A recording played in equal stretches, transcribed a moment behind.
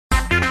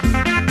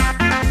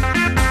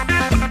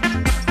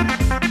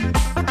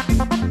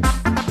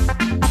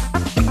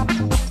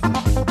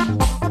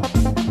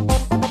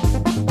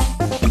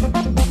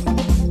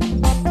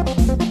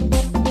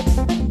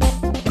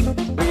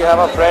have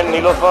a friend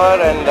Nilofer,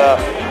 and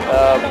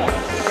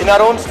in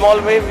our own small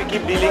way we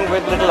keep dealing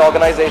with little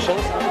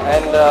organizations,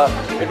 and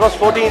it was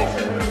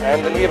 14th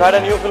and then we've had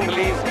a new film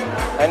release,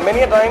 and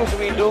many a times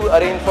we do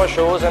arrange for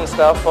shows and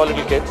stuff for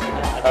little kids,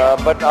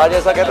 but आज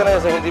ऐसा कहते हैं ना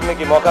जैसे हिंदी में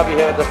कि मौका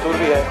भी है, दस्तूर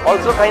भी है.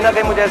 Also कहीं ना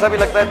कहीं मुझे ऐसा भी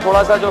लगता है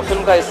थोड़ा सा जो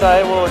फिल्म का हिस्सा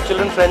है वो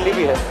चिल्ड्रन फ्रेंडली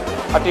भी है,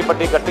 अट्टी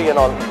पट्टी कट्टी and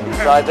all.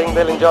 So I think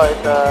they'll enjoy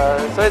it.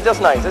 So it's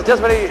just nice. It's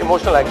just very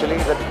emotional actually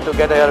to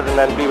get here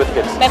and be with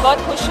kids. मैं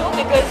बहुत खुश हूँ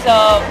because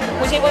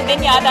मुझे वो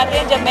दिन याद आते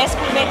हैं जब मैं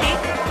स्कूल में थी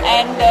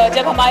and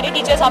जब हमारे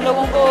टीचर्स हम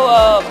लोगों को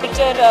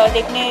पिक्चर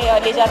देखने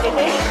ले जाते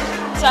थे.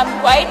 So I'm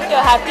quite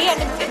happy and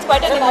it's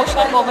quite an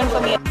emotional moment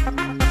for me.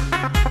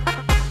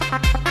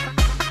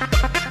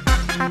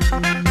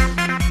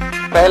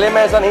 पहले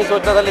मैं ऐसा नहीं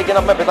सोचता था, लेकिन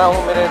अब मैं पिता हूँ.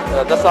 मेरे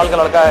 10 साल का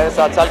लड़का है,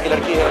 7 साल की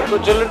लड़की है. तो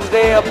चिल्ड्रंस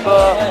डे अब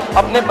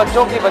अपने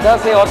बच्चों की वजह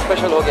से और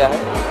स्पेशल हो गया है,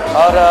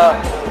 और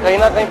कहीं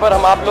ना कहीं पर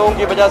हम आप लोगों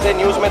की वजह से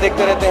न्यूज़ में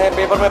देखते रहते हैं,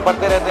 पेपर में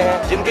पढ़ते रहते हैं,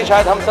 जिनकी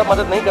शायद हम सब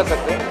मदद नहीं कर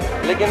सकते,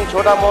 लेकिन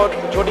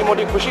छोटी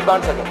मोटी खुशी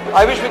बांट सकें.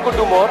 I wish we could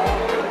do more.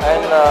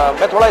 And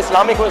मैं थोड़ा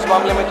इस्लामिक हूँ इस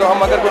मामले में, तो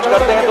हम अगर कुछ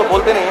करते हैं तो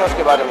बोलते नहीं हैं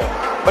उसके बारे में.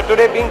 But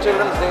today being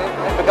Children's Day,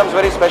 it becomes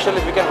very special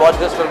if we can watch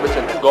this film with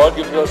children. God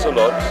gives us a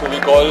lot, so we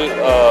call,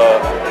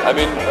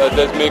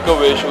 there's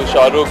Make-A-Wish with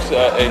Shah Rukh's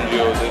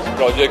NGO, there's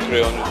Project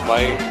Rayon,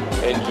 my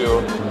NGO.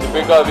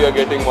 Deepika, we are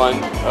getting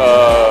one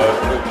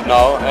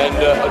now,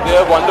 and they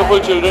are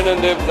wonderful children,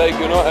 and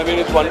they're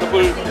it's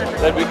wonderful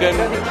that we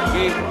can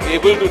be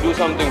able to do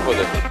something for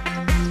them.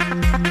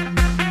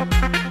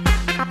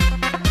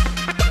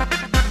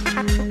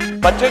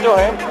 बच्चे जो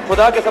हैं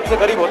खुदा के सबसे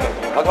करीब होते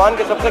हैं, भगवान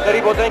के सबसे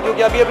करीब होते हैं,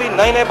 क्योंकि अभी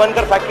नए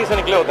बनकर फैक्ट्री से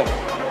निकले होते हैं.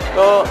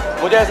 तो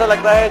मुझे ऐसा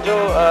लगता है जो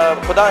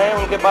खुदा हैं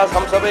उनके पास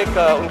हम सब एक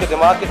उनके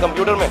दिमाग के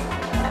कंप्यूटर में,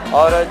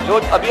 और जो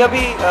अभी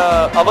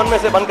अवन में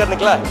से बनकर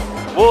निकला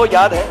है वो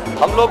याद है.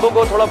 हम लोगों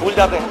को थोड़ा भूल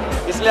जाते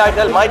हैं, इसलिए I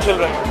tell my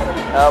children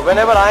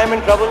whenever I am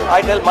in trouble,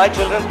 I tell my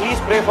children,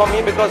 please pray for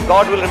me because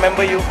God will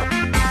remember you.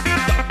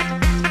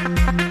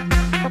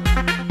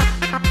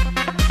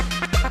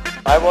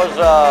 I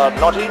was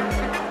naughty.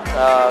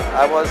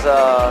 I was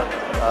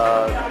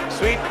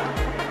sweet.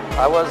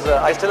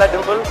 I still had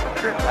dimples,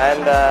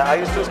 and I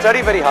used to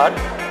study very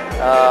hard,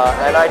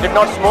 and I did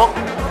not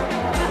smoke,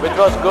 which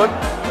was good.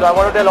 So I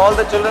want to tell all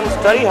the children,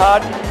 study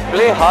hard,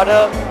 play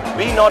harder,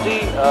 be naughty,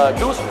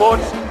 do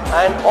sports,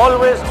 and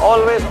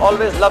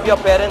always love your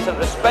parents and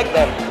respect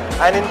them.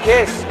 And in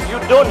case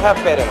you don't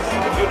have parents,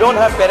 if you don't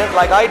have parents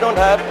like I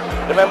don't have,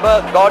 remember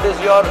God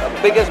is your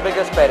biggest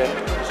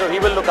parent. So he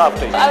will look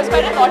after you. I was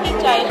quite a naughty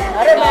child.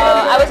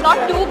 I was not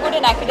too good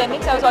in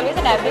academics. I was always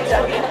an average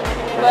student.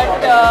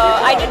 But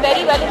I did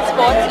very well in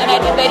sports and I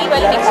did very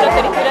well in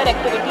extracurricular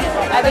activities.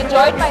 I've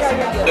enjoyed my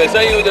school years. वैसा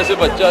ही हूँ जैसे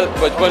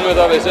बचपन में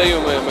था, वैसा ही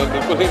हूँ मैं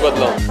बिल्कुल नहीं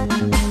बदला हूँ.